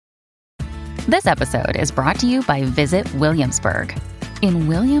This episode is brought to you by Visit Williamsburg. In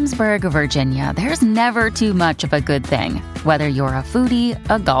Williamsburg, Virginia, there's never too much of a good thing. Whether you're a foodie,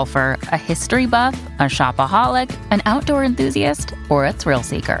 a golfer, a history buff, a shopaholic, an outdoor enthusiast, or a thrill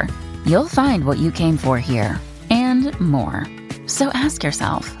seeker, you'll find what you came for here and more. So ask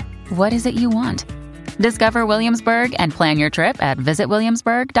yourself, what is it you want? Discover Williamsburg and plan your trip at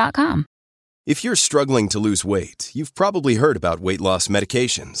visitwilliamsburg.com. If you're struggling to lose weight, you've probably heard about weight loss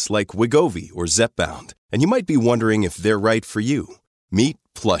medications like Wegovy or Zepbound, and you might be wondering if they're right for you. Meet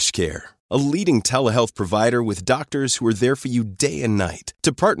PlushCare, a leading telehealth provider with doctors who are there for you day and night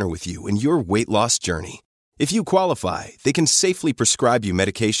to partner with you in your weight loss journey. If you qualify, they can safely prescribe you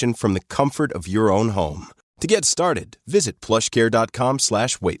medication from the comfort of your own home. To get started, visit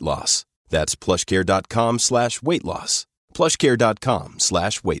plushcare.com/weightloss. That's plushcare.com/weightloss.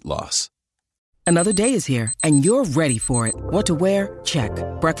 plushcare.com/weightloss. Another day is here, and you're ready for it. What to wear? Check.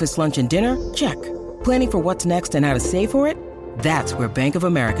 Breakfast, lunch, and dinner? Check. Planning for what's next and how to save for it? That's where Bank of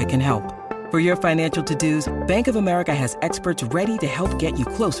America can help. For your financial to-dos, Bank of America has experts ready to help get you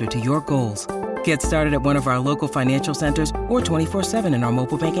closer to your goals. Get started at one of our local financial centers or 24/7 in our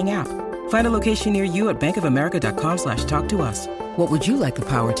mobile banking app. Find a location near you at bankofamerica.com/talktous. What would you like the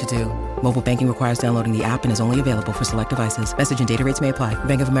power to do? Mobile banking requires downloading the app and is only available for select devices. Message and data rates may apply.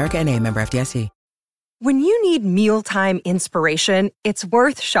 Bank of America N.A., member FDIC. When you need mealtime inspiration, it's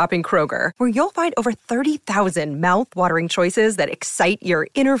worth shopping Kroger, where you'll find over 30,000 mouth-watering choices that excite your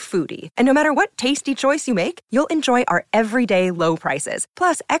inner foodie. And no matter what tasty choice you make, you'll enjoy our everyday low prices,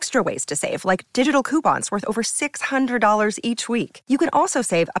 plus extra ways to save, like digital coupons worth over $600 each week. You can also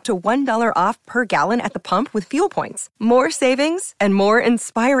save up to $1 off per gallon at the pump with fuel points. More savings and more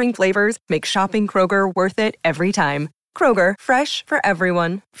inspiring flavors make shopping Kroger worth it every time. Kroger, fresh for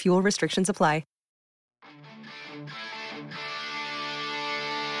everyone. Fuel restrictions apply.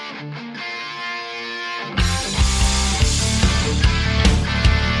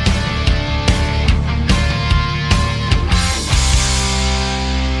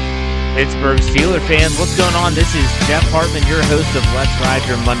 Pittsburgh Steelers fans, what's going on? This is Jeff Hartman, your host of Let's Ride,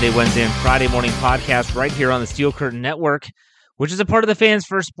 your Monday, Wednesday, and Friday morning podcast right here on the Steel Curtain Network, which is a part of the Fans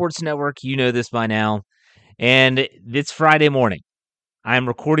First Sports Network. You know this by now. And it's Friday morning. I'm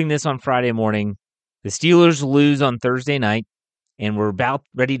recording this on Friday morning. The Steelers lose on Thursday night, and we're about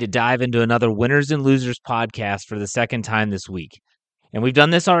ready to dive into another Winners and Losers podcast for the second time this week. And we've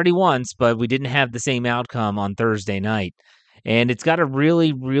done this already once, but we didn't have the same outcome on Thursday night. And it's got a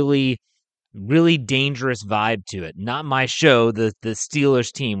really, really, really dangerous vibe to it. Not my show, the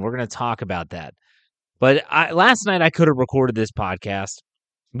Steelers team. We're going to talk about that. But last night I could have recorded this podcast.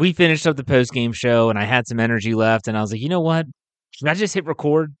 We finished up the postgame show, and I had some energy left, and I was like, you know what? Should I just hit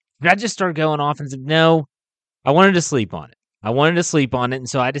record? Should I just start going off? And said, no, I wanted to sleep on it. And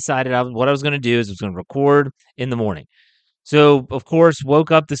so I decided what I was going to do is I was going to record in the morning. So, of course,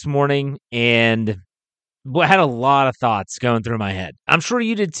 woke up this morning and I had a lot of thoughts going through my head. I'm sure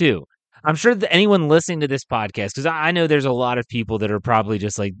you did too. I'm sure that anyone listening to this podcast, because I know there's a lot of people that are probably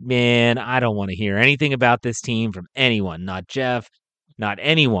just like, man, I don't want to hear anything about this team from anyone, not Jeff, not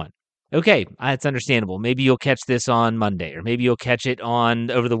anyone. Okay, it's understandable. Maybe you'll catch this on Monday, or maybe you'll catch it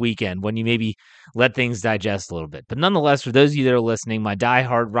over the weekend when you maybe let things digest a little bit. But nonetheless, for those of you that are listening, my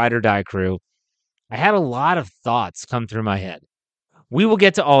diehard ride or die crew, I had a lot of thoughts come through my head. We will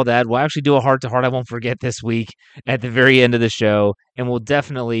get to all that. We'll actually do a heart-to-heart I won't forget this week at the very end of the show, and we'll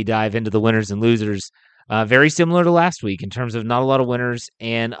definitely dive into the winners and losers. Very similar to last week in terms of not a lot of winners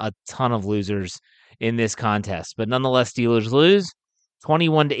and a ton of losers in this contest. But nonetheless, Steelers lose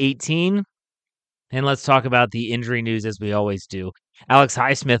 21-18. And let's talk about the injury news as we always do. Alex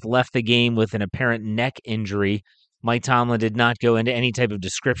Highsmith left the game with an apparent neck injury. Mike Tomlin did not go into any type of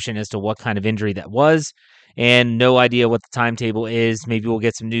description as to what kind of injury that was. And no idea what the timetable is. Maybe we'll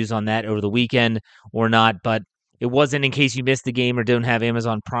get some news on that over the weekend or not. But it wasn't in case you missed the game or don't have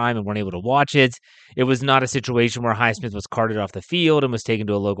Amazon Prime and weren't able to watch it. It was not a situation where Highsmith was carted off the field and was taken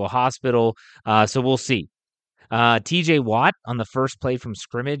to a local hospital. So we'll see. TJ Watt on the first play from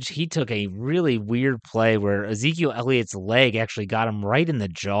scrimmage, he took a really weird play where Ezekiel Elliott's leg actually got him right in the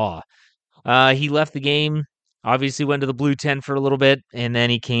jaw. He left the game, obviously went to the blue tent for a little bit, and then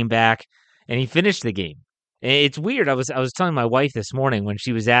he came back and he finished the game. It's weird. I was telling my wife this morning when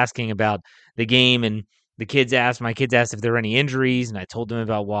she was asking about the game, and my kids asked if there were any injuries, and I told them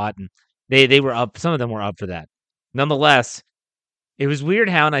about Watt, and they were up. Some of them were up for that. Nonetheless, it was weird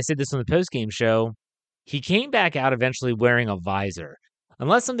how, and I said this on the postgame show, he came back out eventually wearing a visor.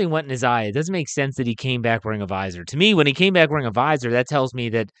 Unless something went in his eye, it doesn't make sense that he came back wearing a visor. To me, when he came back wearing a visor, that tells me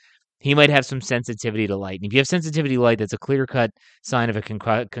that he might have some sensitivity to light. And if you have sensitivity to light, that's a clear-cut sign of a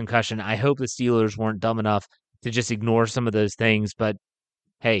concussion. I hope the Steelers weren't dumb enough to just ignore some of those things, but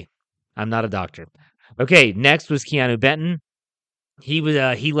hey, I'm not a doctor. Okay, next was Keanu Benton. He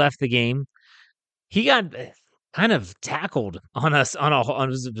left the game. He got kind of tackled on a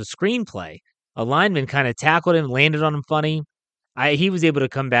screenplay. A lineman kind of tackled him, landed on him funny. He was able to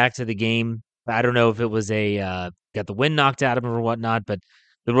come back to the game. I don't know if it was got the wind knocked out of him or whatnot, but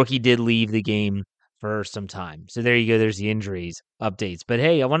the rookie did leave the game for some time. So there you go. There's the injuries updates. But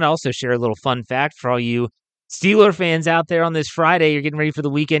hey, I want to also share a little fun fact for all you Steeler fans out there on this Friday. You're getting ready for the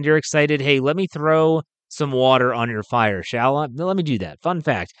weekend. You're excited. Hey, let me throw some water on your fire, shall I? Let me do that. Fun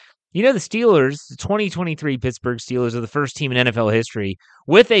fact. You know, the Steelers, the 2023 Pittsburgh Steelers, are the first team in NFL history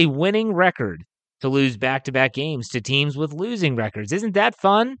with a winning record to lose back-to-back games to teams with losing records. Isn't that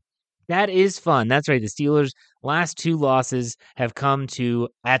fun? That is fun. That's right. The Steelers' last 2 losses have come to,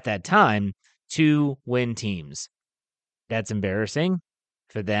 at that time, 2-win teams. That's embarrassing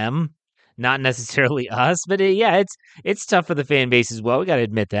for them. Not necessarily us, but yeah, it's tough for the fan base as well. We got to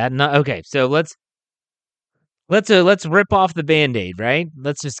admit that. Okay, so let's rip off the Band-Aid, right?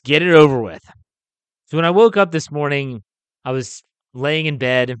 Let's just get it over with. So when I woke up this morning, I was laying in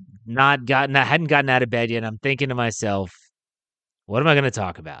bed, hadn't gotten out of bed yet. I'm thinking to myself, what am I going to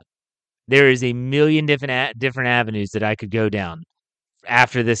talk about? There is a million different avenues that I could go down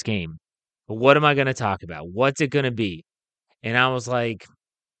after this game. But what am I going to talk about? What's it going to be? And I was like,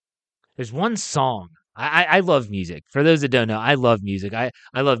 there's one song. I love music. For those that don't know, I love music. I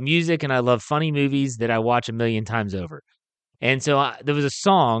love music and I love funny movies that I watch a million times over. And so there was a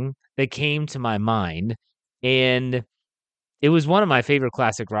song that came to my mind, and it was one of my favorite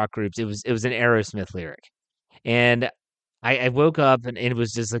classic rock groups. It was an Aerosmith lyric. And I woke up and it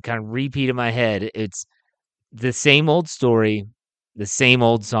was just a kind of repeat in my head. It's the same old story, the same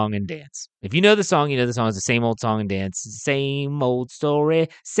old song and dance. If you know the song, you know the song is the same old song and dance. Same old story,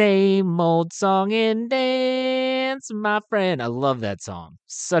 same old song and dance, my friend. I love that song.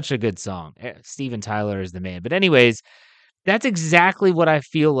 Such a good song. Steven Tyler is the man. But anyways, that's exactly what I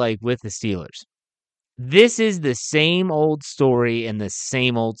feel like with the Steelers. This is the same old story and the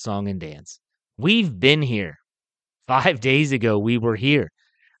same old song and dance. We've been here. 5 days ago, we were here.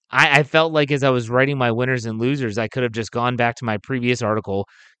 I felt like as I was writing my winners and losers, I could have just gone back to my previous article,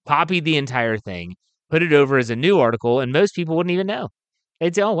 copied the entire thing, put it over as a new article, and most people wouldn't even know.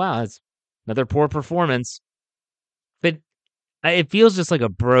 They'd say, oh, wow, that's another poor performance. But it feels just like a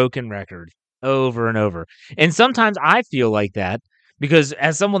broken record over and over. And sometimes I feel like that because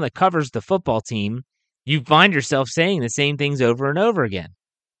as someone that covers the football team, you find yourself saying the same things over and over again.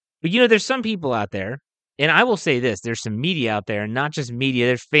 But, there's some people out there, and I will say this, there's some media out there, and not just media,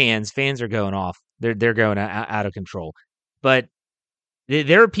 there's fans. Fans are going off. They're going out of control. But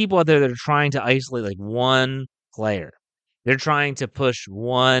there are people out there that are trying to isolate like one player. They're trying to push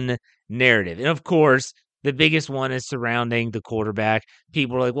one narrative. And of course, the biggest one is surrounding the quarterback.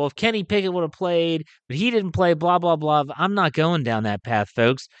 People are like, well, if Kenny Pickett would have played, but he didn't play, blah, blah, blah. I'm not going down that path,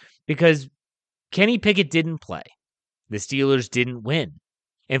 folks, because Kenny Pickett didn't play. The Steelers didn't win.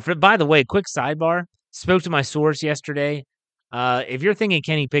 And by the way, quick sidebar, spoke to my source yesterday. If you're thinking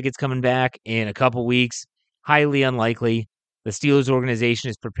Kenny Pickett's coming back in a couple weeks, highly unlikely. The Steelers organization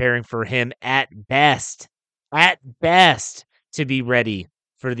is preparing for him at best, to be ready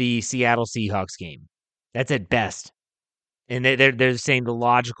for the Seattle Seahawks game. That's at best. And they're saying the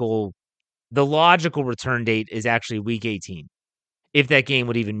logical return date is actually week 18, if that game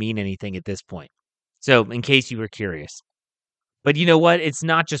would even mean anything at this point. So in case you were curious. But you know what? It's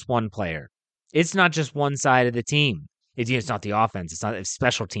not just one player. It's not just one side of the team. It's not the offense. It's not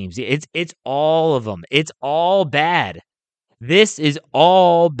special teams. It's all of them. It's all bad. This is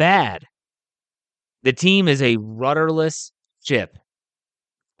all bad. The team is a rudderless ship.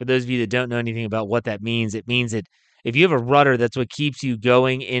 For those of you that don't know anything about what that means, it means that if you have a rudder, that's what keeps you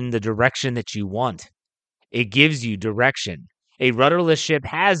going in the direction that you want. It gives you direction. A rudderless ship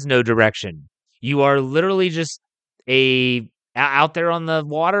has no direction. You are literally just out there on the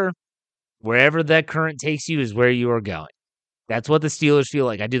water. Wherever that current takes you is where you are going. That's what the Steelers feel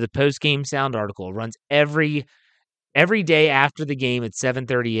like. I do the post-game sound article. It runs every day after the game at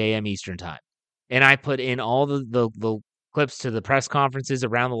 7:30 a.m. Eastern time. And I put in all the clips to the press conferences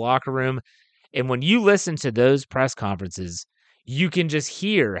around the locker room. And when you listen to those press conferences, you can just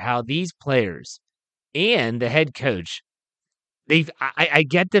hear how these players and the head coach, I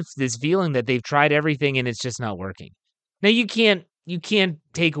get this feeling that they've tried everything and it's just not working. Now, you can't you can't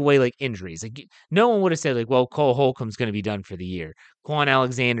take away like injuries. Like no one would have said like, well, Cole Holcomb's going to be done for the year. Quan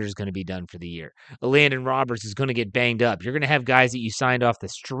Alexander is going to be done for the year. Landon Roberts is going to get banged up. You're going to have guys that you signed off the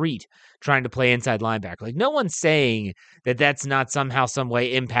street trying to play inside linebacker. Like no one's saying that that's not somehow, some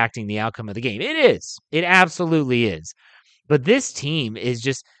way impacting the outcome of the game. It is. It absolutely is. But this team is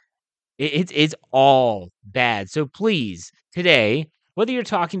just it's all bad. So please, today, whether you're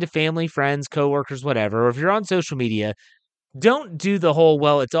talking to family, friends, coworkers, whatever, or if you're on social media, don't do the whole,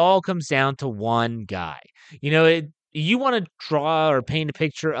 well, it all comes down to one guy. You want to draw or paint a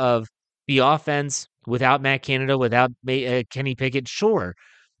picture of the offense without Matt Canada, without Kenny Pickett, sure.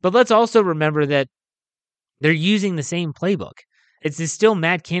 But let's also remember that they're using the same playbook. It's still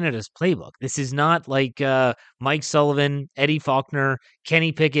Matt Canada's playbook. This is not like Mike Sullivan, Eddie Faulkner,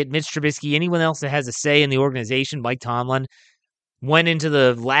 Kenny Pickett, Mitch Trubisky, anyone else that has a say in the organization, Mike Tomlin, went into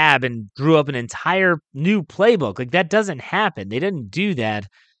the lab and drew up an entire new playbook. Like that doesn't happen. They didn't do that.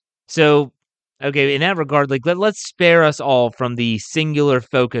 So, okay, in that regard, like let's spare us all from the singular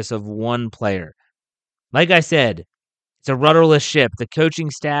focus of one player. Like I said, it's a rudderless ship. The coaching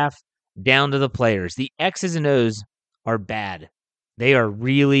staff down to the players. The X's and O's are bad. They are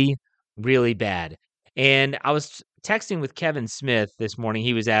really, really bad. And I was texting with Kevin Smith this morning.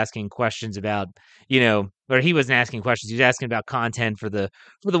 He was asking questions about, or he wasn't asking questions. He was asking about content for the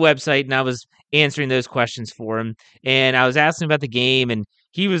website, and I was answering those questions for him. And I was asking about the game, and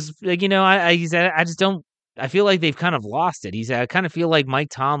he was like, he said, I just don't. I feel like they've kind of lost it. He said, I kind of feel like Mike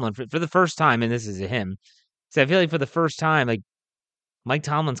Tomlin for the first time, and this is him. So I feel like for the first time, like Mike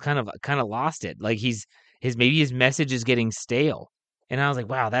Tomlin's kind of lost it. Like maybe his message is getting stale. And I was like,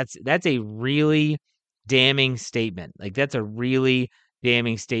 wow, that's a really damning statement. Like that's a really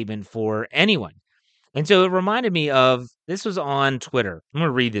damning statement for anyone. And so it reminded me of, this was on Twitter. I'm going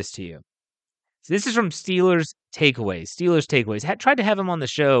to read this to you. So this is from Steelers Takeaways. Tried to have him on the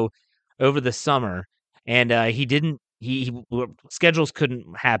show over the summer, and he didn't. Schedules couldn't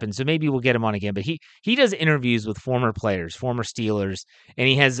happen, so maybe we'll get him on again. But he does interviews with former players, former Steelers, and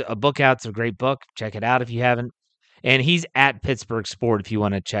he has a book out. It's a great book. Check it out if you haven't. And he's at Pittsburgh Sport if you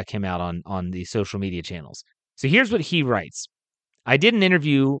want to check him out on the social media channels. So here's what he writes. I did an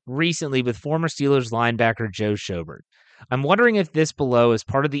interview recently with former Steelers linebacker Joe Schobert. I'm wondering if this below is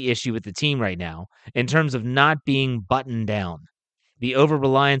part of the issue with the team right now in terms of not being buttoned down. The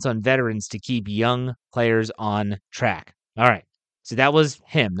over-reliance on veterans to keep young players on track. All right, so that was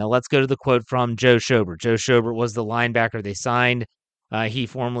him. Now let's go to the quote from Joe Schobert. Joe Schobert was the linebacker they signed. He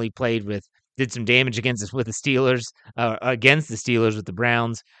formerly did some damage against the Steelers with the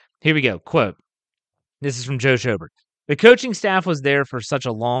Browns. Here we go. Quote. This is from Joe Schobert. The coaching staff was there for such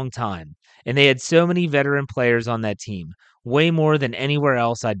a long time, and they had so many veteran players on that team, way more than anywhere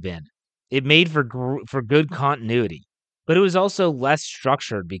else I'd been. It made for good continuity, but it was also less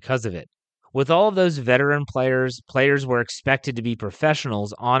structured because of it. With all of those veteran players were expected to be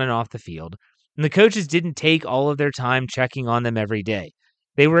professionals on and off the field, and the coaches didn't take all of their time checking on them every day.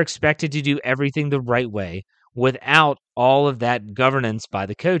 They were expected to do everything the right way without all of that governance by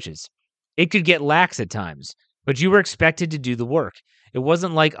the coaches. It could get lax at times, but you were expected to do the work. It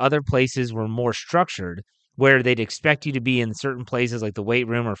wasn't like other places were more structured, where they'd expect you to be in certain places like the weight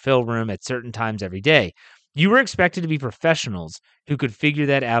room or film room at certain times every day. You were expected to be professionals who could figure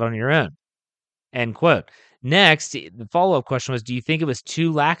that out on your own. End quote. Next, the follow-up question was, do you think it was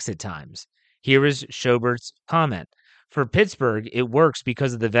too lax at times? Here is Schobert's comment. For Pittsburgh, it works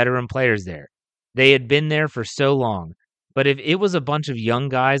because of the veteran players there. They had been there for so long. But if it was a bunch of young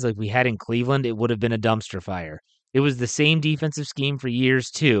guys like we had in Cleveland, it would have been a dumpster fire. It was the same defensive scheme for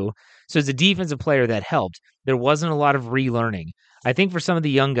years, too. So as a defensive player, that helped. There wasn't a lot of relearning. I think for some of the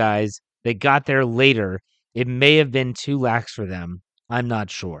young guys that got there later, it may have been too lax for them. I'm not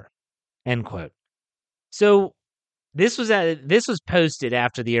sure. End quote. So this was posted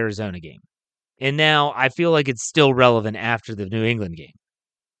after the Arizona game. And now I feel like it's still relevant after the New England game.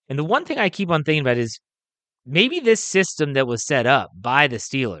 And the one thing I keep on thinking about is, maybe this system that was set up by the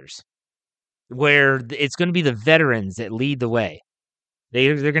Steelers, where it's going to be the veterans that lead the way,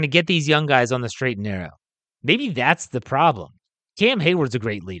 they're going to get these young guys on the straight and narrow. Maybe that's the problem. Cam Hayward's a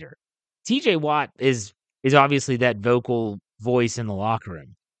great leader. TJ Watt is obviously that vocal voice in the locker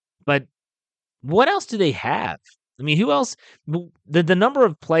room. But what else do they have? I mean, who else? The number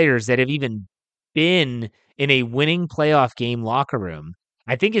of players that have even been in a winning playoff game locker room,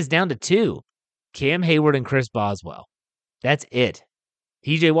 I think, is down to 2. Cam Hayward and Chris Boswell. That's it.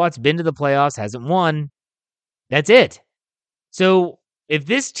 TJ Watt's been to the playoffs, hasn't won. That's it. So if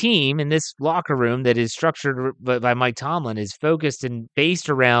this team and this locker room that is structured by Mike Tomlin is focused and based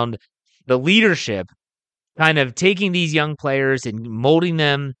around the leadership kind of taking these young players and molding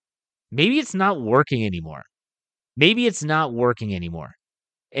them. Maybe it's not working anymore.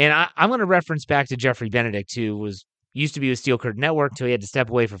 And I'm going to reference back to Jeffrey Benedict, who used to be with Steel Curtain Network until he had to step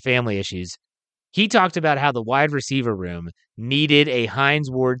away for family issues. He talked about how the wide receiver room needed a Hines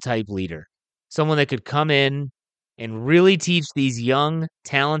Ward type leader, someone that could come in and really teach these young,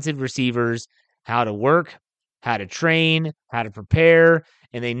 talented receivers how to work, how to train, how to prepare,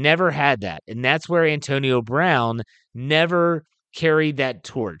 and they never had that. And that's where Antonio Brown never carried that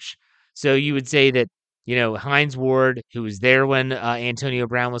torch. So you would say that, Hines Ward, who was there when Antonio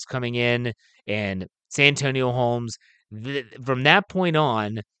Brown was coming in, and Santonio Holmes, from that point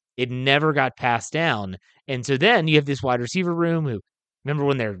on, it never got passed down. And so then you have this wide receiver room who, remember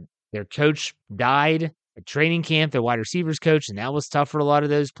when their coach died at training camp, their wide receivers coach, and that was tough for a lot of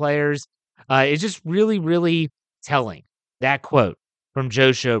those players. It's just really, really telling, that quote from Joe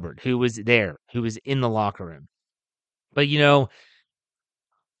Schobert, who was there, who was in the locker room. But,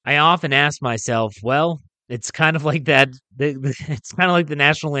 I often ask myself, well, it's kind of like that. It's kind of like the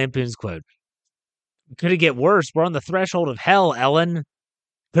National Lampoon's quote. Could it get worse? We're on the threshold of hell, Ellen.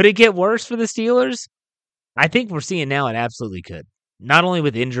 Could it get worse for the Steelers? I think we're seeing now it absolutely could. Not only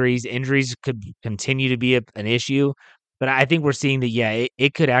with injuries could continue to be an issue, but I think we're seeing that,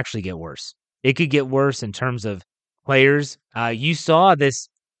 it could actually get worse. It could get worse in terms of players. You saw this,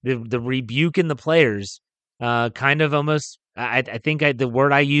 the rebuke in the players, kind of almost, I think the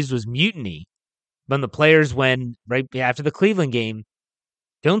word I used was mutiny. When the players, when right after the Cleveland game,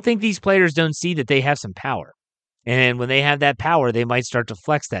 don't think these players don't see that they have some power. And when they have that power, they might start to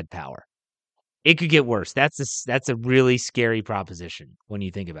flex that power. It could get worse. That's a really scary proposition when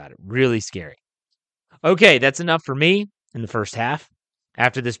you think about it. Really scary. Okay, that's enough for me in the first half.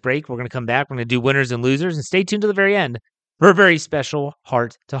 After this break, we're going to come back. We're going to do winners and losers, and stay tuned to the very end for a very special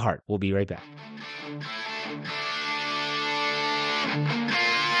Heart to Heart. We'll be right back.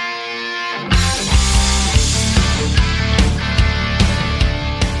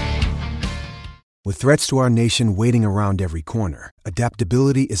 With threats to our nation waiting around every corner,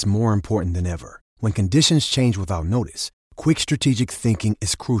 adaptability is more important than ever. When conditions change without notice, quick strategic thinking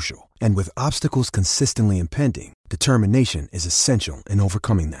is crucial. And with obstacles consistently impending, determination is essential in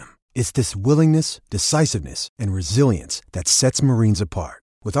overcoming them. It's this willingness, decisiveness, and resilience that sets Marines apart.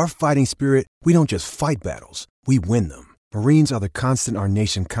 With our fighting spirit, we don't just fight battles, we win them. Marines are the constant our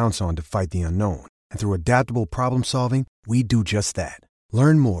nation counts on to fight the unknown. And through adaptable problem solving, we do just that.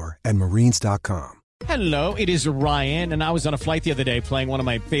 Learn more at marines.com. Hello, it is Ryan, and I was on a flight the other day playing one of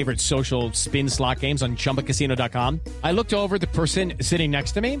my favorite social spin slot games on ChumbaCasino.com. I looked over at the person sitting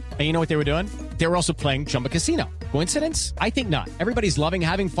next to me, and you know what they were doing? They were also playing Chumba Casino. Coincidence? I think not. Everybody's loving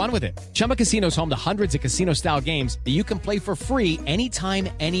having fun with it. Chumba Casino is home to hundreds of casino-style games that you can play for free anytime,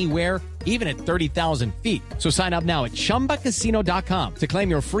 anywhere, even at 30,000 feet. So sign up now at ChumbaCasino.com to claim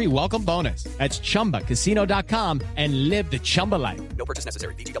your free welcome bonus. That's ChumbaCasino.com and live the Chumba life. No purchase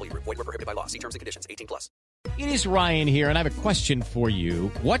necessary. VGW. Void where prohibited by law. See terms and conditions. 18+. It is Ryan here, and I have a question for you.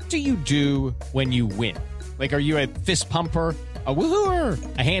 What do you do when you win? Like, are you a fist pumper, a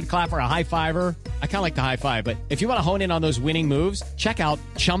woohooer, a hand clapper, a high fiver? I kind of like the high five, but if you want to hone in on those winning moves, check out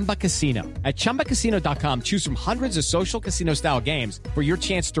Chumba Casino. At ChumbaCasino.com, choose from hundreds of social casino-style games for your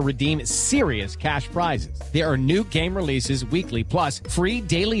chance to redeem serious cash prizes. There are new game releases weekly, plus free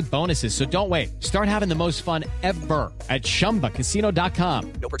daily bonuses, so don't wait. Start having the most fun ever at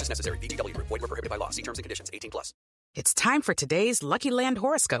ChumbaCasino.com. No purchase necessary. VGW. Void where prohibited by law. See terms and conditions. 18+. It's time for today's Lucky Land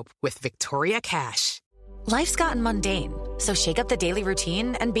horoscope with Victoria Cash. Life's gotten mundane, so shake up the daily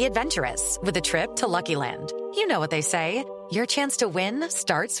routine and be adventurous with a trip to Lucky Land. You know what they say, your chance to win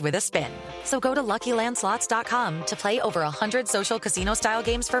starts with a spin. So go to LuckyLandSlots.com to play over 100 social casino-style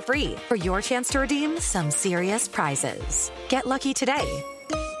games for free for your chance to redeem some serious prizes. Get lucky today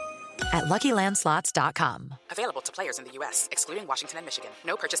at LuckyLandSlots.com. Available to players in the U.S., excluding Washington and Michigan.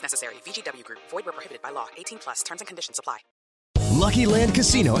 No purchase necessary. VGW Group. Void where prohibited by law. 18+. Terms and conditions apply. Lucky Land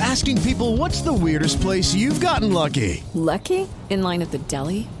Casino, asking people, what's the weirdest place you've gotten lucky? Lucky? In line at the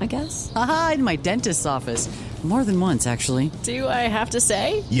deli, I guess? Aha, in my dentist's office. More than once, actually. Do I have to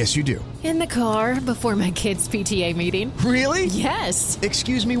say? Yes, you do. In the car before my kids' PTA meeting. Really? Yes.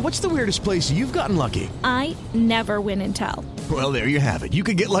 Excuse me, what's the weirdest place you've gotten lucky? I never win and tell. Well, there you have it. You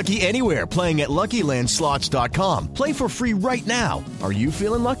can get lucky anywhere, playing at LuckyLandSlots.com. Play for free right now. Are you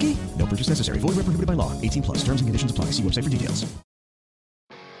feeling lucky? No purchase necessary. Void where prohibited by law. 18+. Terms and conditions apply. See website for details.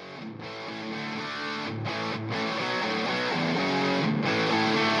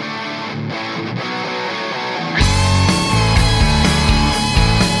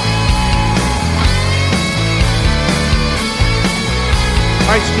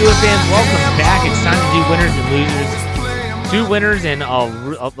 All right, Steelers fans, welcome back. It's time to do winners and losers. 2 winners and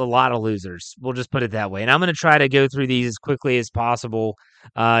a lot of losers. We'll just put it that way. And I'm going to try to go through these as quickly as possible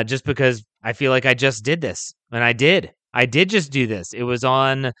just because I feel like I just did this. And I did. I did just do this. It was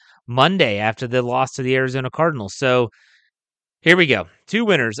on Monday after the loss to the Arizona Cardinals. So here we go. 2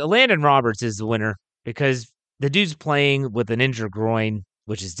 winners. Landon Roberts is the winner because the dude's playing with an injured groin,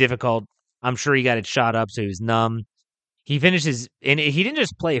 which is difficult. I'm sure he got it shot up, so he was numb. He finishes, and he didn't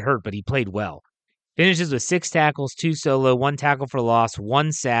just play hurt, but he played well. Finishes with 6 tackles, 2 solo, 1 tackle for loss,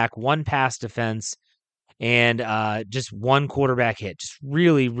 1 sack, 1 pass defense, and just 1 quarterback hit. Just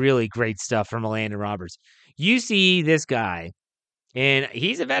really, really great stuff from Landon Roberts. You see this guy, and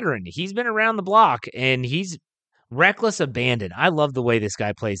he's a veteran. He's been around the block, and he's reckless abandon. I love the way this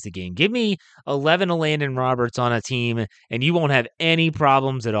guy plays the game. Give me 11 Landon Roberts on a team, and you won't have any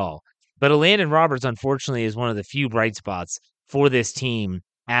problems at all. But Landon Roberts, unfortunately, is one of the few bright spots for this team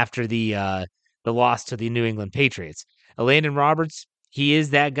after the loss to the New England Patriots. Landon Roberts, he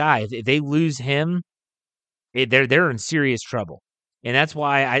is that guy. If they lose him, they're in serious trouble. And that's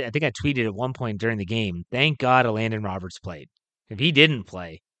why I think I tweeted at one point during the game, thank God Landon Roberts played. If he didn't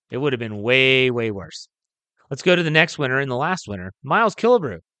play, it would have been way, way worse. Let's go to the next winner and the last winner, Miles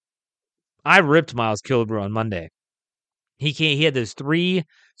Killebrew. I ripped Miles Killebrew on Monday. He had those 3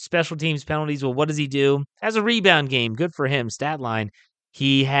 special teams penalties. Well, what does he do? Has a rebound game. Good for him. Stat line,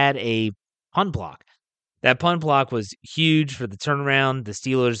 he had a punt block. That punt block was huge for the turnaround. The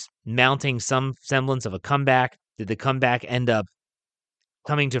Steelers mounting some semblance of a comeback. Did the comeback end up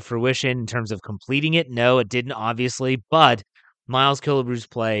coming to fruition in terms of completing it? No, it didn't, obviously. But Miles Killebrew's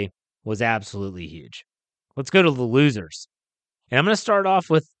play was absolutely huge. Let's go to the losers. And I'm going to start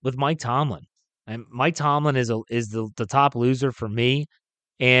off with Mike Tomlin. And Mike Tomlin is the top loser for me.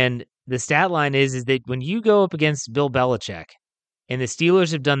 And the stat line is that when you go up against Bill Belichick, and the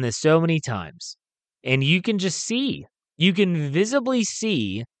Steelers have done this so many times, and you can visibly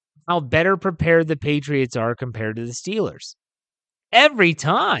see how better prepared the Patriots are compared to the Steelers. Every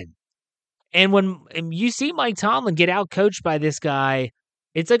time. And when you see Mike Tomlin get out coached by this guy,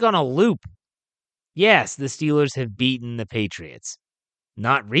 it's like on a loop. Yes, the Steelers have beaten the Patriots.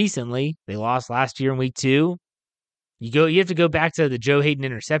 Not recently. They lost last year in week 2. You have to go back to the Joe Hayden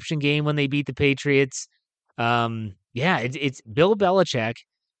interception game when they beat the Patriots. It's Bill Belichick.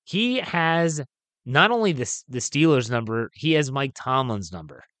 He has not only the Steelers number, he has Mike Tomlin's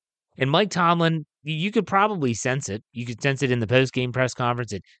number. And Mike Tomlin, you could probably sense it. You could sense it in the post-game press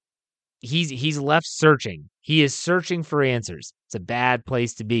conference. He's left searching. He is searching for answers. It's a bad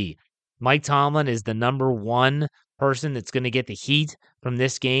place to be. Mike Tomlin is the number 1 person that's going to get the heat from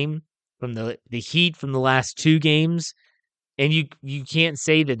this game, from the heat from the last 2 games, and you can't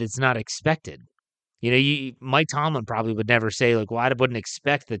say that it's not expected. Mike Tomlin probably would never say, like, well, I wouldn't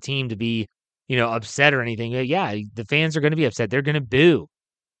expect the team to be, upset or anything. Yeah, the fans are going to be upset. They're going to boo.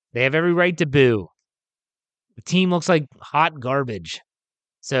 They have every right to boo. The team looks like hot garbage.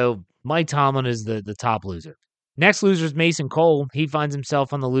 So Mike Tomlin is the top loser. Next loser is Mason Cole. He finds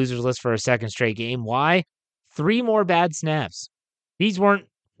himself on the losers list for a second straight game. Why? 3 more bad snaps. They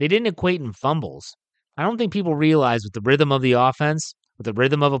didn't equate in fumbles. I don't think people realize with the rhythm of the offense, with the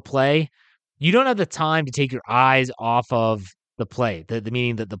rhythm of a play, you don't have the time to take your eyes off of the play, the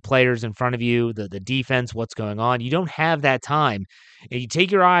meaning that the players in front of you, the defense, what's going on. You don't have that time. And you take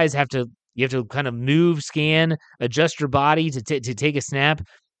your eyes, you have to kind of move, scan, adjust your body to take a snap.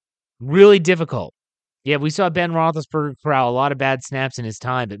 Really difficult. Yeah, we saw Ben Roethlisberger corral a lot of bad snaps in his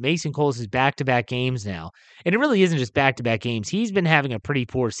time, but Mason Cole's his back-to-back games now. And it really isn't just back-to-back games. He's been having a pretty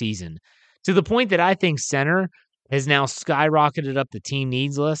poor season to the point that I think center has now skyrocketed up the team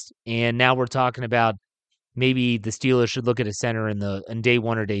needs list. And now we're talking about maybe the Steelers should look at a center in day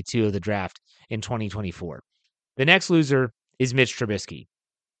 1 or day 2 of the draft in 2024. The next loser is Mitch Trubisky.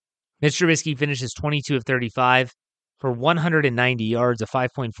 Mitch Trubisky finishes 22 of 35 for 190 yards, a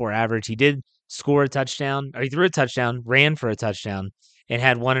 5.4 average. He did score a touchdown, or he threw a touchdown, ran for a touchdown, and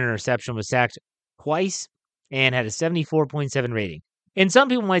had 1 interception, was sacked twice, and had a 74.7 rating. And some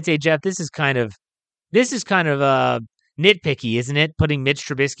people might say, Jeff, this is kind of nitpicky, isn't it? Putting Mitch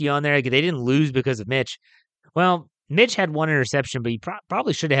Trubisky on there. Like, they didn't lose because of Mitch. Well, Mitch had 1 interception, but he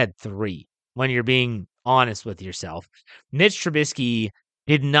probably should have had 3 when you're being honest with yourself. Mitch Trubisky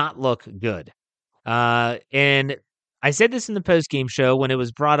did not look good. And I said this in the post-game show when it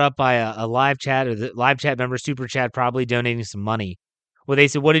was brought up by a live chat, or the live chat member, Super Chat, probably donating some money. Well, they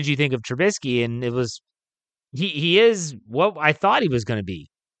said, what did you think of Trubisky? And it was, he is what I thought he was going to be.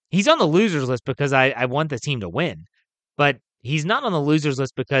 He's on the losers list because I want the team to win. But he's not on the losers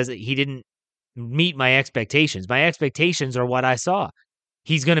list because he didn't meet my expectations. My expectations are what I saw.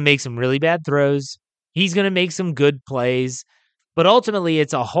 He's going to make some really bad throws. He's going to make some good plays. But ultimately,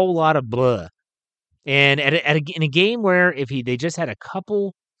 it's a whole lot of blah. And in a game where if they just had a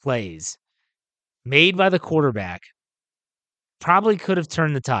couple plays made by the quarterback, probably could have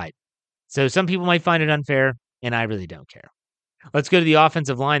turned the tide. So some people might find it unfair, and I really don't care. Let's go to the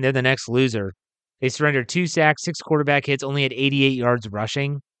offensive line. They're the next loser. They surrendered 2 sacks, 6 quarterback hits, only had 88 yards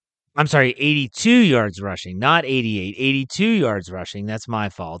rushing. I'm sorry, 82 yards rushing, not 88. 82 yards rushing. That's my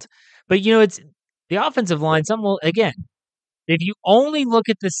fault. But, it's the offensive line. Again, if you only look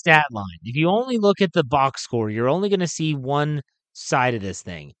at the stat line, if you only look at the box score, you're only going to see one side of this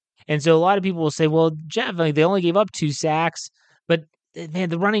thing. And so a lot of people will say, well, Jeff, they only gave up 2 sacks, but man,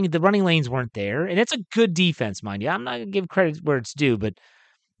 the running lanes weren't there. And it's a good defense, mind you. I'm not going to give credit where it's due, but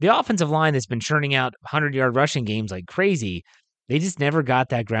the offensive line that's been churning out 100-yard rushing games like crazy, they just never got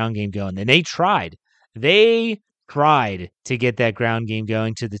that ground game going. And they tried. They tried to get that ground game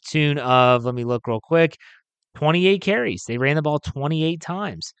going to the tune of, let me look real quick, 28 carries. They ran the ball 28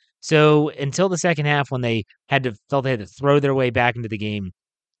 times. So until the second half when they felt they had to throw their way back into the game,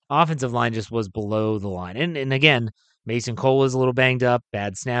 offensive line just was below the line. And again, Mason Cole was a little banged up.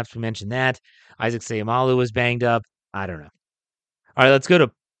 Bad snaps, we mentioned that. Isaac Seumalo was banged up. I don't know. All right, let's go to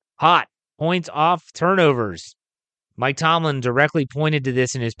hot points off turnovers. Mike Tomlin directly pointed to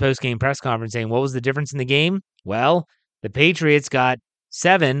this in his post-game press conference, saying, what was the difference in the game? Well, the Patriots got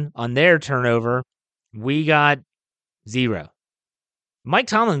 7 on their turnover. We got 0. Mike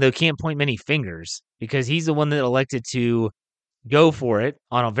Tomlin, though, can't point many fingers because he's the one that elected to go for it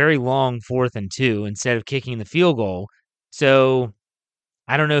on a very long 4th and 2 instead of kicking the field goal. So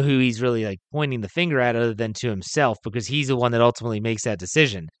I don't know who he's really pointing the finger at other than to himself because he's the one that ultimately makes that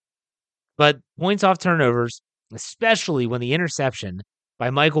decision. But points off turnovers, especially when the interception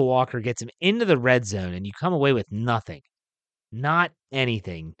by Michael Walker gets him into the red zone and you come away with nothing, not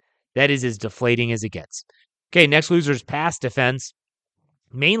anything, that is as deflating as it gets. Okay, next loser's pass defense.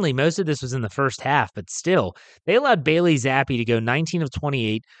 Mainly, most of this was in the first half, but still, they allowed Bailey Zappi to go 19 of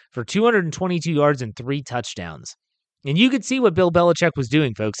 28 for 222 yards and 3 touchdowns. And you could see what Bill Belichick was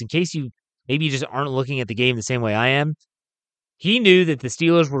doing, folks. In case maybe you just aren't looking at the game the same way I am, he knew that the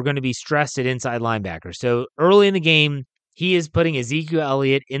Steelers were going to be stressed at inside linebacker. So early in the game, he is putting Ezekiel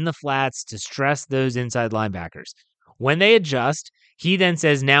Elliott in the flats to stress those inside linebackers. When they adjust, he then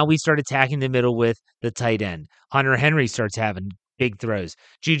says, now we start attacking the middle with the tight end. Hunter Henry starts having big throws.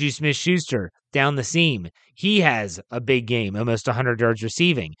 Juju Smith-Schuster down the seam. He has a big game, almost 100 yards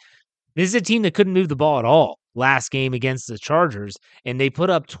receiving. This is a team that couldn't move the ball at all last game against the Chargers, and they put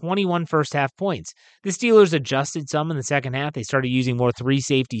up 21 first-half points. The Steelers adjusted some in the second half. They started using more 3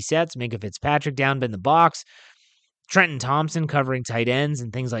 safety sets, Minkah Fitzpatrick down in the box, Trenton Thompson covering tight ends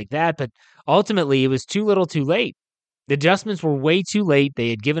and things like that, but ultimately it was too little too late. The adjustments were way too late. They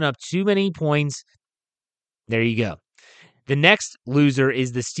had given up too many points. There you go. The next loser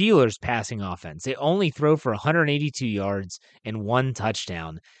is the Steelers' passing offense. They only throw for 182 yards and 1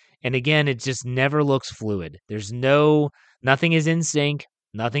 touchdown. And again, it just never looks fluid. Nothing is in sync.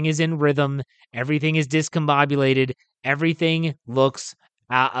 Nothing is in rhythm. Everything is discombobulated. Everything looks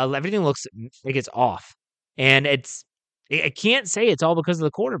like it's off. And I can't say it's all because of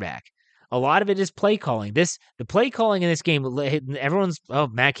the quarterback. A lot of it is play calling. The play calling in this game,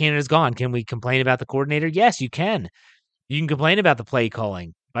 Matt Canada's gone. Can we complain about the coordinator? Yes, you can. You can complain about the play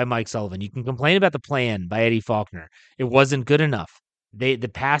calling by Mike Sullivan. You can complain about the plan by Eddie Faulkner. It wasn't good enough. The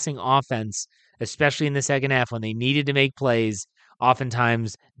passing offense, especially in the second half when they needed to make plays,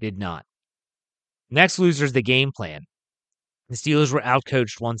 oftentimes did not. Next loser is the game plan. The Steelers were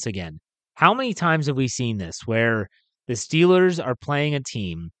outcoached once again. How many times have we seen this where the Steelers are playing a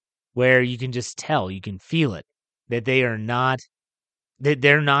team where you can just tell, you can feel it, that they're not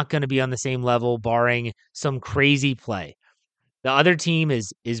going to be on the same level barring some crazy play. The other team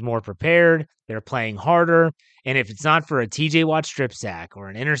is more prepared. They're playing harder. And if it's not for a TJ Watt strip sack or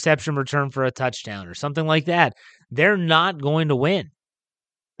an interception return for a touchdown or something like that, they're not going to win.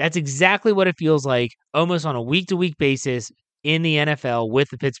 That's exactly what it feels like almost on a week-to-week basis in the NFL with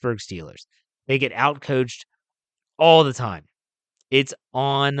the Pittsburgh Steelers. They get outcoached all the time. It's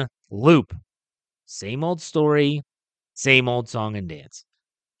on loop. Same old story, same old song and dance.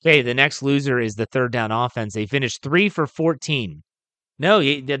 Okay, the next loser is the third down offense. They finished 3 for 14. No,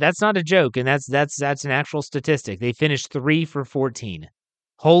 that's not a joke, and that's an actual statistic. They finished 3 for 14.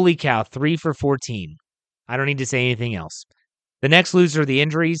 Holy cow, 3 for 14. I don't need to say anything else. The next loser are the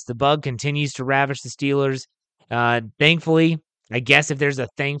injuries. The bug continues to ravage the Steelers. Thankfully, I guess if there's a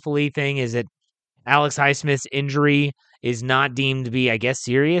thankfully thing, is that Alex Highsmith's injury is not deemed to be, I guess,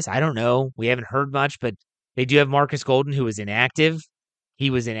 serious. I don't know. We haven't heard much, but they do have Marcus Golden, who is inactive. he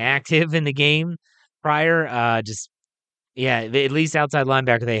was inactive in the game prior. At least outside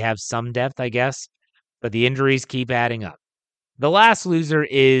linebacker, they have some depth, I guess, but the injuries keep adding up. The last loser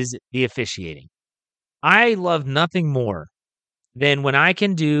is the officiating. I love nothing more than when I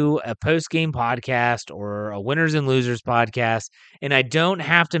can do a post-game podcast or a winners and losers podcast, and I don't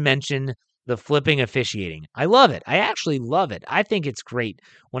have to mention the flipping officiating. I love it. I actually love it. I think it's great.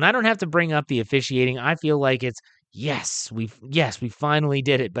 When I don't have to bring up the officiating, I feel like it's, yes, we finally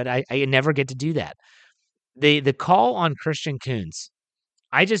did it, but I never get to do that. The call on Christian Kuntz,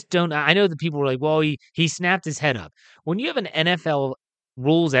 I just don't. I know that people were like, well, he snapped his head up. When you have an NFL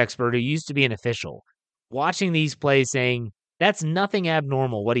rules expert who used to be an official watching these plays saying, that's nothing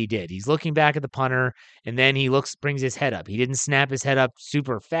abnormal what he did. He's looking back at the punter, and then he brings his head up. He didn't snap his head up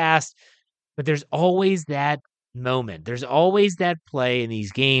super fast, but there's always that moment. There's always that play in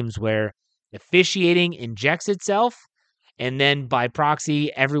these games where officiating injects itself, and then by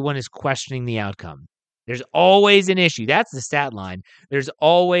proxy, everyone is questioning the outcome. There's always an issue. That's the stat line. There's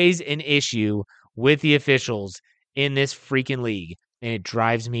always an issue with the officials in this freaking league, and it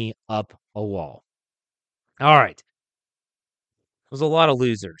drives me up a wall. All right. There's a lot of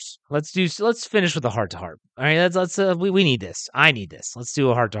losers. Let's finish with a heart-to-heart. All right, we need this. I need this. Let's do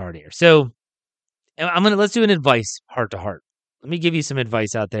a heart-to-heart here. So let's do an advice heart-to-heart. Let me give you some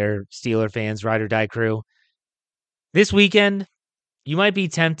advice out there, Steeler fans, Ride or Die crew. This weekend, you might be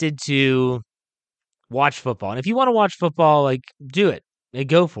tempted to watch football. And if you want to watch football, like, do it.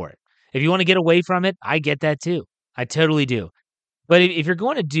 Go for it. If you want to get away from it, I get that too. I totally do. But if you're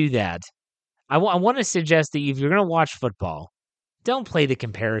going to do that, I want to suggest that if you're going to watch football, don't play the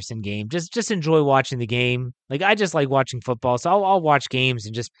comparison game. Just enjoy watching the game. Like, I just like watching football, so I'll watch games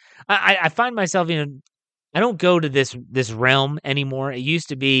and just I find myself, I don't go to this realm anymore. It used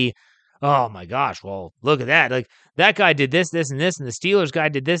to be, oh my gosh, well, look at that. Like, that guy did this, and this, and the Steelers guy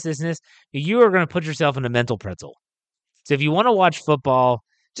did this, and this. You are going to put yourself in a mental pretzel. So if you want to watch football,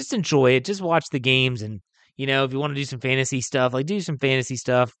 just enjoy it. Just watch the games, and if you want to do some fantasy stuff, like, do some fantasy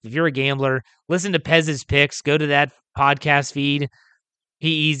stuff. If you're a gambler, listen to Pez's Picks. Go to that podcast feed,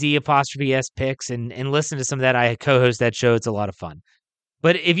 PEZ_S Picks, and listen to some of that. I co-host that show. It's a lot of fun.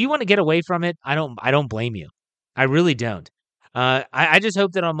 But if you want to get away from it, I don't blame you. I really don't. I just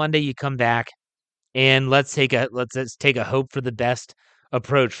hope that on Monday you come back and let's take a hope for the best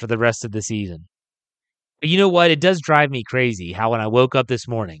approach for the rest of the season. But you know what? It does drive me crazy how when I woke up this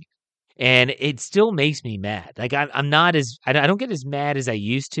morning, and it still makes me mad. Like, I don't get as mad as I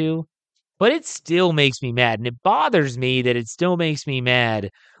used to, but it still makes me mad. And it bothers me that it still makes me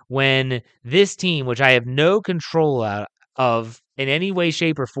mad when this team, which I have no control of in any way,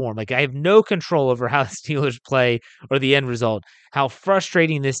 shape, or form, like, I have no control over how the Steelers play or the end result, how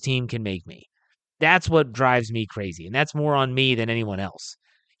frustrating this team can make me. That's what drives me crazy. And that's more on me than anyone else.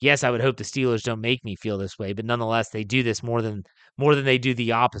 Yes, I would hope the Steelers don't make me feel this way, but nonetheless, they do this more than they do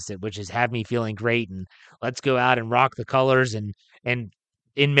the opposite, which is have me feeling great and let's go out and rock the colors and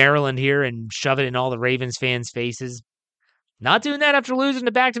in Maryland here and shove it in all the Ravens fans' faces. Not doing that after losing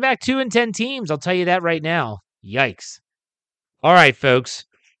to back-to-back 2-10 teams. I'll tell you that right now. Yikes. All right, folks.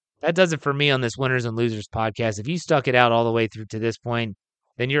 That does it for me on this Winners and Losers podcast. If you stuck it out all the way through to this point,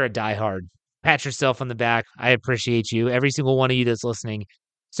 then you're a diehard. Pat yourself on the back. I appreciate you, every single one of you that's listening.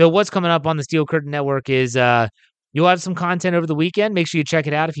 So what's coming up on the Steel Curtain Network is you'll have some content over the weekend. Make sure you check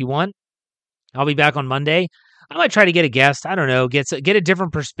it out if you want. I'll be back on Monday. I might try to get a guest. I don't know, get a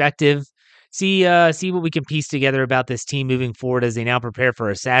different perspective. See what we can piece together about this team moving forward as they now prepare for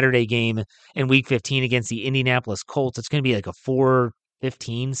a Saturday game in Week 15 against the Indianapolis Colts. It's going to be like a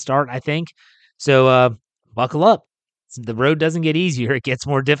 4:15 start, I think. So buckle up. The road doesn't get easier. It gets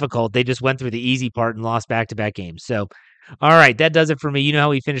more difficult. They just went through the easy part and lost back-to-back games. So, all right, that does it for me. You know how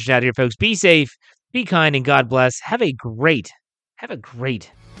we finish it out here, folks. Be safe, be kind, and God bless. Have a great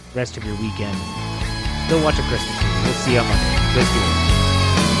rest of your weekend. Go watch a Christmas movie. We'll see you on Monday. Go Steelers.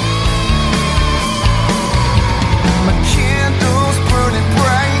 My candles burning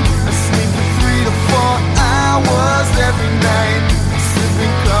bright. I sleep for 3 to 4 hours every night.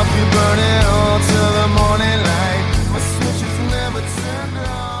 Sipping coffee, burning all till the morning light. My switch is never turned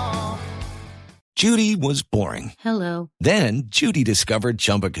off. Judy was boring. Hello. Then Judy discovered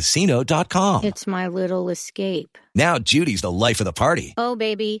ChumbaCasino.com. It's my little escape. Now Judy's the life of the party. Oh,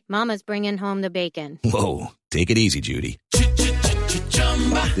 baby, mama's bringing home the bacon. Whoa, take it easy, Judy.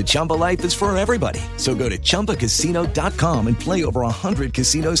 The Chumba life is for everybody. So go to ChumbaCasino.com and play over 100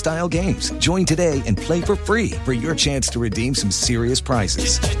 casino-style games. Join today and play for free for your chance to redeem some serious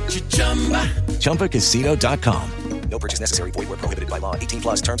prizes. ChumbaCasino.com. No purchase necessary. Void where prohibited by law.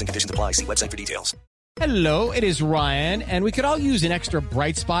 18+ terms and conditions apply. See website for details. Hello, it is Ryan, and we could all use an extra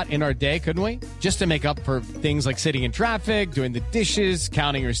bright spot in our day, couldn't we? Just to make up for things like sitting in traffic, doing the dishes,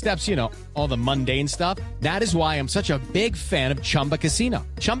 counting your steps, you know, all the mundane stuff. That is why I'm such a big fan of Chumba Casino.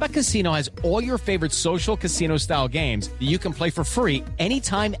 Chumba Casino has all your favorite social casino-style games that you can play for free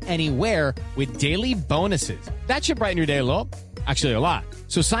anytime, anywhere with daily bonuses. That should brighten your day a little. Actually, a lot.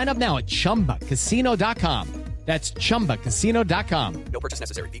 So sign up now at ChumbaCasino.com. That's ChumbaCasino.com. No purchase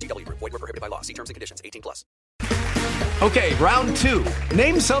necessary. VGW Group. Void where prohibited by law. See terms and conditions. 18+. Okay, round two.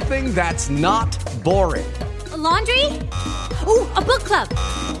 Name something that's not boring. A laundry? Ooh, a book club.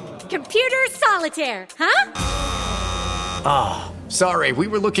 Computer solitaire, huh? Ah, sorry. We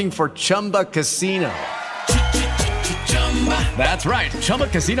were looking for Chumba Casino. That's right.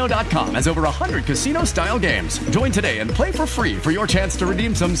 ChumbaCasino.com has over 100 casino-style games. Join today and play for free for your chance to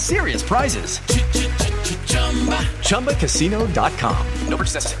redeem some serious prizes. ChumbaCasino.com. No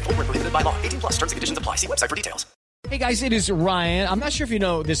purchase necessary. Void where prohibited by law. 18+. Terms and conditions apply. See website for details. Hey guys, it is Ryan. I'm not sure if you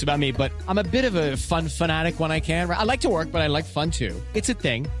know this about me, but I'm a bit of a fun fanatic when I can. I like to work, but I like fun too. It's a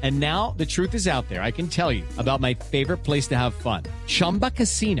thing. And now the truth is out there. I can tell you about my favorite place to have fun. Chumba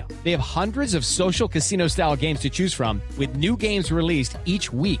Casino. They have hundreds of social casino style games to choose from with new games released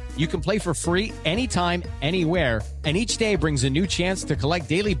each week. You can play for free anytime, anywhere. And each day brings a new chance to collect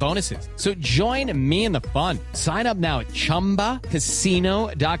daily bonuses. So join me in the fun. Sign up now at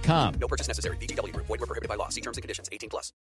ChumbaCasino.com. No purchase necessary. VGW Group. Void where prohibited by law. See terms and conditions. 18+.